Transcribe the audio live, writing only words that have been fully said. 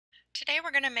Today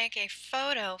we're going to make a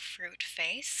photo fruit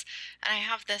face, and I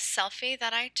have this selfie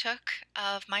that I took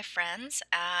of my friends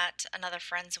at another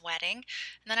friend's wedding,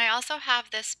 and then I also have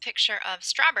this picture of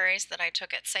strawberries that I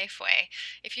took at Safeway.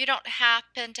 If you don't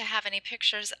happen to have any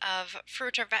pictures of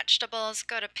fruit or vegetables,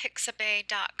 go to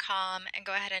pixabay.com and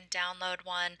go ahead and download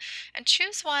one and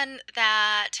choose one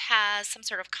that has some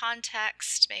sort of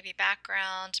context, maybe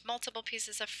background, multiple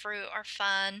pieces of fruit or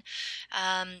fun,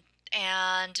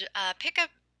 and pick a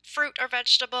fruit or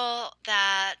vegetable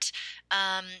that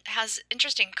has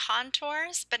interesting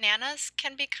contours. Bananas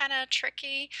can be kind of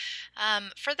tricky.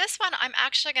 For this one, I'm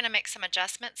actually going to make some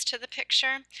adjustments to the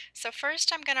picture. So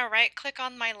first I'm going to right click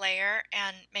on my layer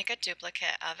and make a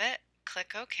duplicate of it.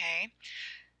 Click OK.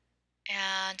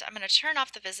 And I'm going to turn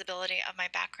off the visibility of my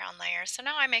background layer. So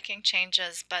now I'm making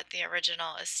changes, but the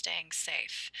original is staying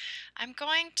safe. I'm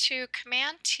going to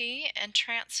Command T and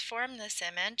transform this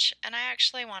image, and I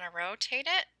actually want to rotate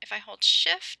it. If I hold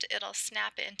Shift, it'll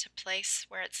snap it into place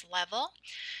where it's level.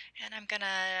 And I'm going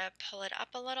to pull it up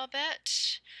a little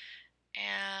bit.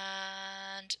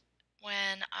 And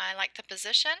when I like the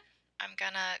position, I'm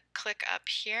going to click up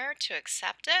here to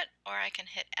accept it, or I can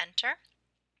hit Enter.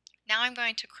 Now I'm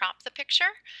going to crop the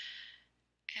picture.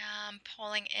 I'm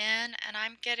pulling in and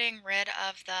I'm getting rid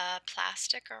of the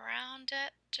plastic around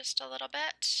it just a little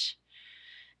bit.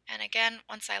 And again,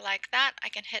 once I like that, I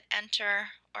can hit Enter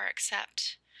or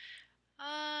Accept.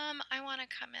 I want to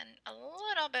come in a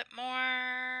little bit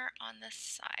more on this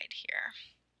side here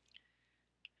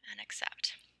and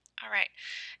Accept. All right,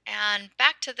 and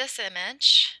back to this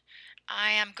image.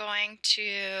 I am going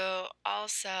to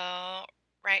also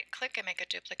right click and make a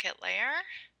duplicate layer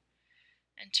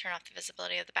and turn off the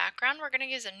visibility of the background. We're going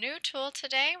to use a new tool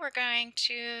today. We're going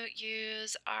to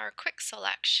use our quick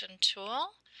selection tool.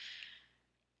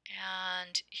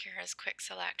 And here is quick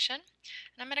selection.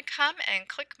 And I'm going to come and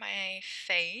click my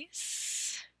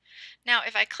face. Now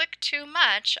if I click too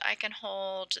much, I can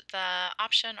hold the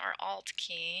Option or Alt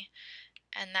key,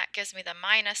 and that gives me the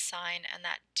minus sign, and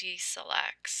that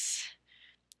deselects.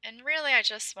 And really I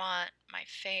just want my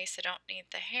face. I don't need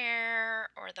the hair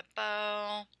or the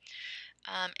bow.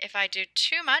 If I do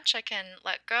too much, I can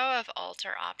let go of Alt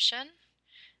or Option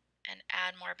and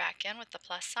add more back in with the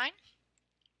plus sign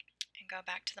and go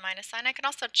back to the minus sign. I can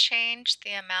also change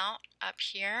the amount up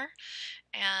here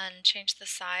and change the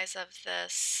size of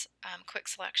this quick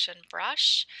selection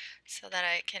brush so that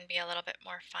it can be a little bit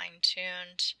more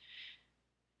fine-tuned.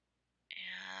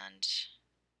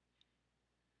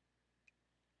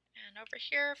 And over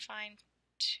here,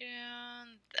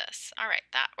 fine-tune this. All right,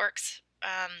 that works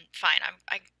fine.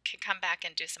 I can come back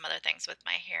and do some other things with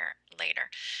my hair later.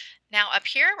 Now up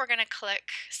here, we're going to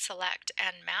click Select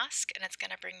and Mask, and it's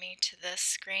going to bring me to this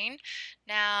screen.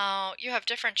 Now you have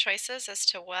different choices as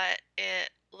to what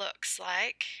it looks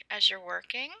like as you're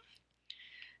working.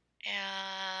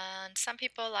 And some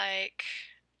people like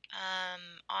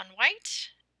on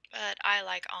white, but I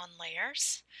like on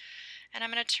layers. And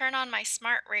I'm going to turn on my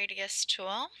Smart Radius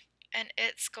tool, and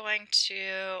it's going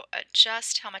to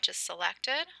adjust how much is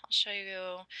selected. I'll show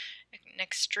you an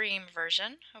extreme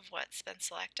version of what's been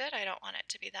selected. I don't want it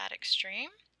to be that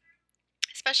extreme.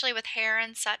 Especially with hair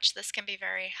and such, this can be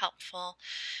very helpful.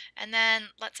 And then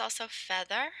let's also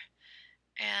feather.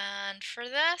 And for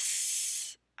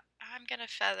this, I'm going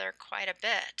to feather quite a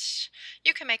bit.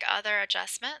 You can make other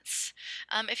adjustments.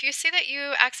 If you see that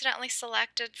you accidentally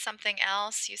selected something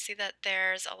else, you see that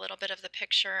there's a little bit of the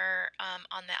picture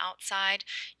on the outside.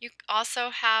 You also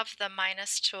have the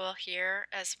minus tool here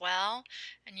as well,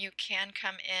 and you can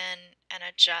come in and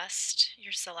adjust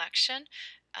your selection.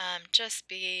 Just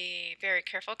be very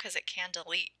careful because it can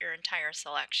delete your entire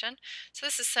selection. So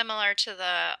this is similar to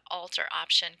the Alt or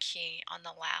Option key on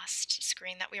the last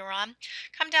screen that we were on.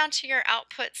 Come down to your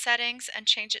output settings and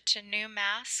change it to New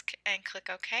Mask and click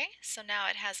OK. So now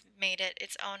it has made it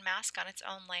its own mask on its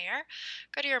own layer.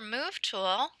 Go to your Move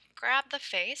tool, grab the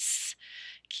face,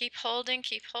 keep holding,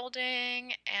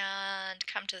 and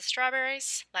come to the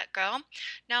strawberries, let go.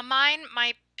 Now my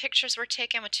pictures were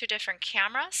taken with two different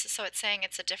cameras, so it's saying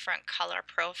it's a different color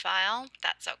profile.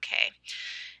 That's okay.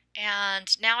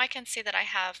 And now I can see that I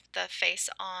have the face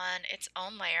on its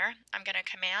own layer. I'm going to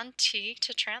Command T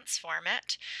to transform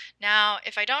it. Now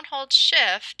if I don't hold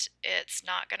Shift, it's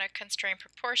not going to constrain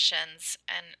proportions,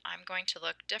 and I'm going to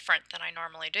look different than I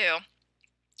normally do.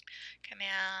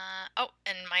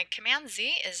 And my Command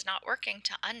Z is not working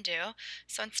to undo,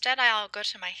 so instead I'll go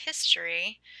to my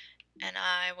history and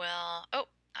I will,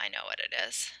 I know what it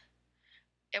is.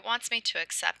 It wants me to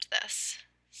accept this,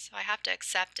 so I have to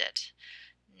accept it.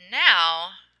 Now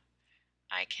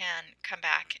I can come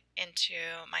back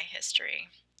into my history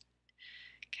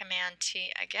Command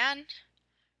T again.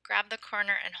 Grab the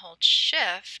corner and hold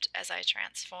Shift as I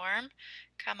transform.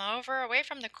 Come over away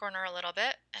from the corner a little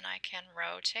bit and I can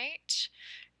rotate.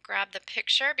 Grab the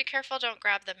picture. Be careful, don't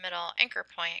grab the middle anchor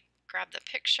point. Grab the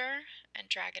picture and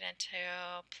drag it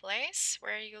into place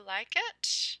where you like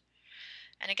it.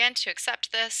 And again, to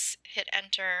accept this, hit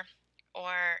Enter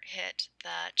or hit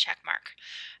the check mark.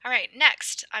 All right,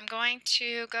 next I'm going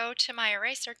to go to my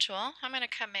eraser tool. I'm going to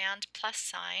Command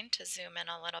 +sign to zoom in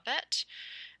a little bit.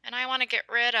 And I want to get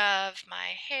rid of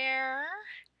my hair.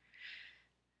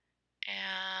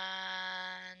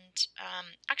 And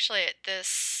actually,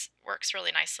 this works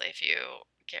really nicely if you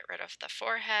get rid of the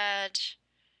forehead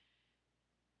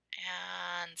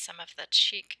and some of the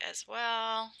cheek as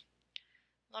well.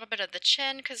 A little bit of the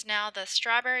chin, because now the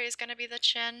strawberry is going to be the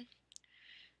chin.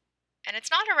 And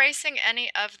it's not erasing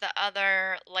any of the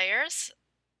other layers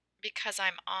because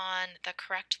I'm on the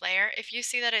correct layer. If you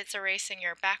see that it's erasing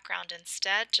your background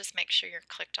instead, just make sure you're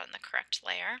clicked on the correct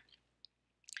layer.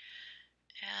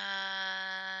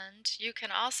 And you can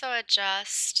also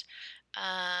adjust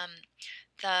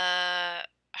the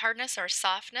hardness or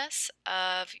softness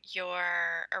of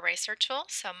your eraser tool.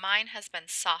 So mine has been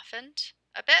softened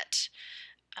a bit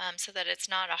so that it's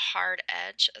not a hard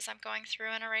edge as I'm going through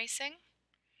and erasing.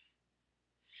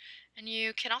 And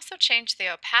you can also change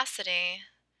the opacity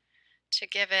to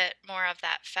give it more of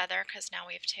that feather, because now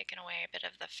we've taken away a bit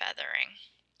of the feathering.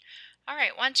 All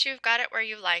right, once you've got it where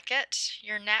you like it,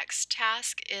 your next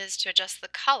task is to adjust the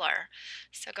color.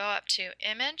 So go up to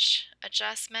Image,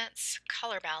 Adjustments,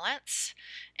 Color Balance,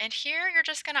 and here you're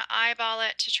just going to eyeball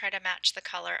it to try to match the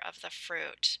color of the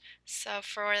fruit. So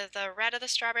for the red of the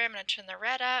strawberry, I'm going to turn the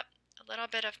red up, a little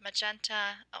bit of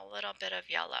magenta, a little bit of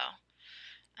yellow.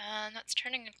 And that's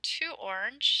turning to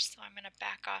orange, so I'm going to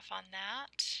back off on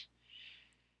that.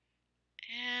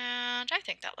 And I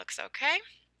think that looks okay.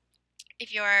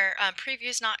 If your preview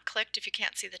is not clicked, if you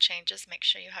can't see the changes, make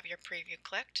sure you have your preview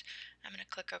clicked. I'm going to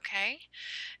click OK.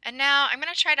 And now I'm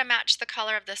going to try to match the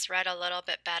color of this red a little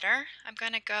bit better. I'm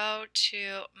going to go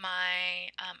to my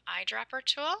eyedropper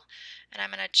tool, and I'm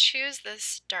going to choose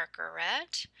this darker red.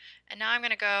 And now I'm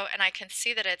going to go, and I can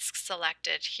see that it's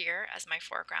selected here as my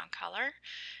foreground color.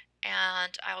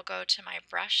 And I'll go to my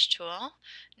brush tool.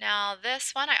 Now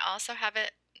this one, I also have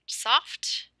it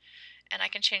soft, and I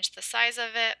can change the size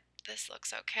of it. This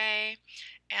looks okay.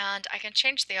 And I can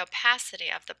change the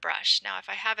opacity of the brush. Now if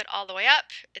I have it all the way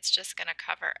up, it's just going to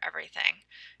cover everything.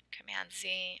 Command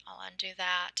Z, I'll undo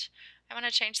that. I want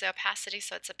to change the opacity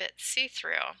so it's a bit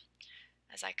see-through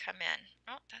as I come in.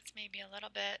 Oh, that's maybe a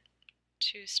little bit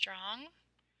too strong.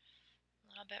 A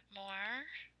little bit more.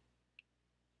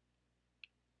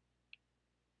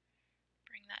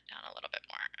 Bring that down a little bit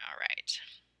more. All right.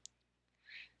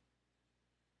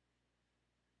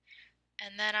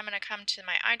 And then I'm going to come to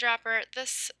my eyedropper.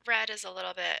 This red is a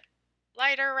little bit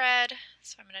lighter red,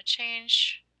 so I'm going to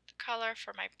change the color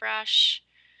for my brush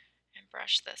and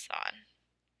brush this on.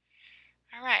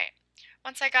 All right,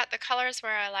 once I got the colors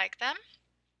where I like them,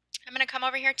 I'm going to come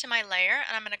over here to my layer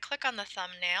and I'm going to click on the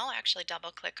thumbnail, actually double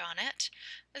click on it.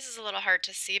 This is a little hard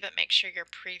to see, but make sure your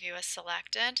preview is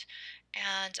selected.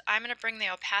 And I'm going to bring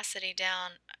the opacity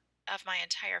down of my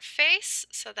entire face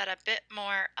so that a bit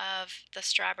more of the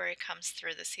strawberry comes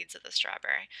through the seeds of the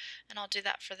strawberry. And I'll do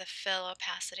that for the fill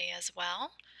opacity as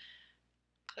well.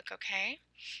 Click OK.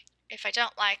 If I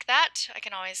don't like that, I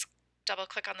can always double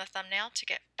click on the thumbnail to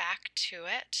get back to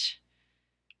it.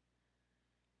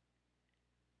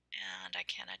 And I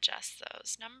can adjust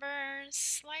those numbers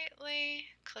slightly.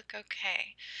 Click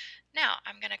OK. Now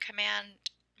I'm going to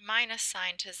Command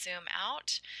 -sign to zoom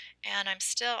out, and I'm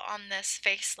still on this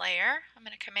face layer. I'm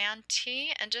going to Command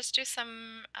T and just do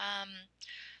some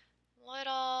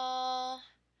little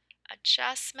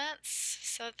adjustments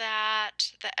so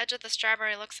that the edge of the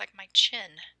strawberry looks like my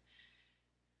chin.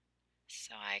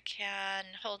 So I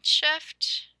can hold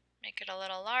Shift, make it a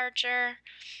little larger,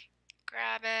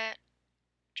 grab it,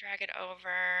 drag it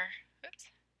over.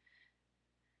 Oops.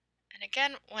 And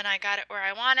again, when I got it where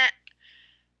I want it,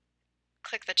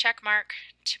 click the check mark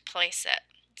to place it.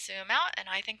 Zoom out, and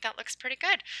I think that looks pretty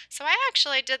good. So I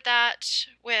actually did that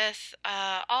with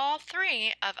all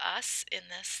three of us in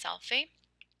this selfie.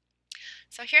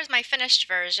 So here's my finished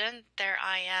version. There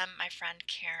I am, my friend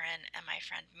Karen, and my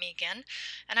friend Megan.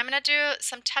 And I'm going to do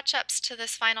some touch-ups to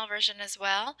this final version as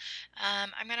well.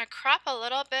 I'm going to crop a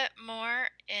little bit more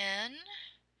in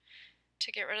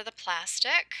to get rid of the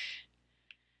plastic.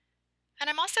 And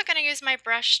I'm also going to use my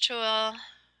brush tool.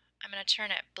 I'm going to turn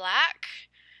it black,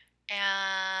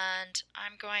 and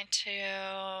I'm going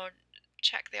to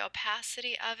check the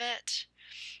opacity of it.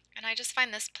 And I just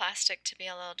find this plastic to be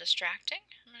a little distracting.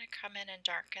 I'm going to come in and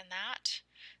darken that.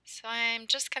 So I'm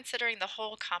just considering the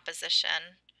whole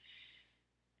composition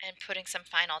and putting some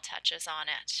final touches on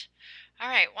it. All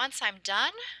right, once I'm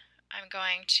done, I'm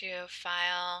going to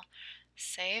File,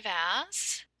 Save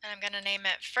As, and I'm going to name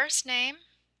it first name,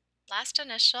 last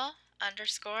initial,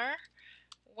 underscore,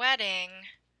 wedding,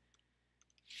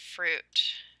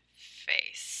 fruit,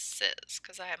 faces,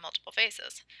 because I have multiple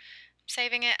faces. I'm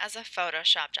saving it as a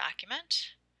Photoshop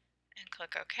document and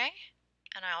click OK.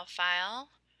 And I'll File,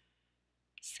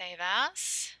 Save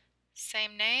As,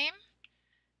 same name,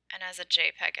 and as a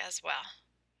JPEG as well.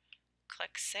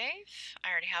 Click Save.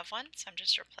 I already have one, so I'm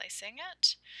just replacing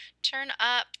it. Turn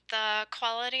up the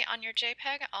quality on your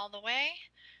JPEG all the way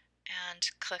and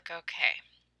click OK.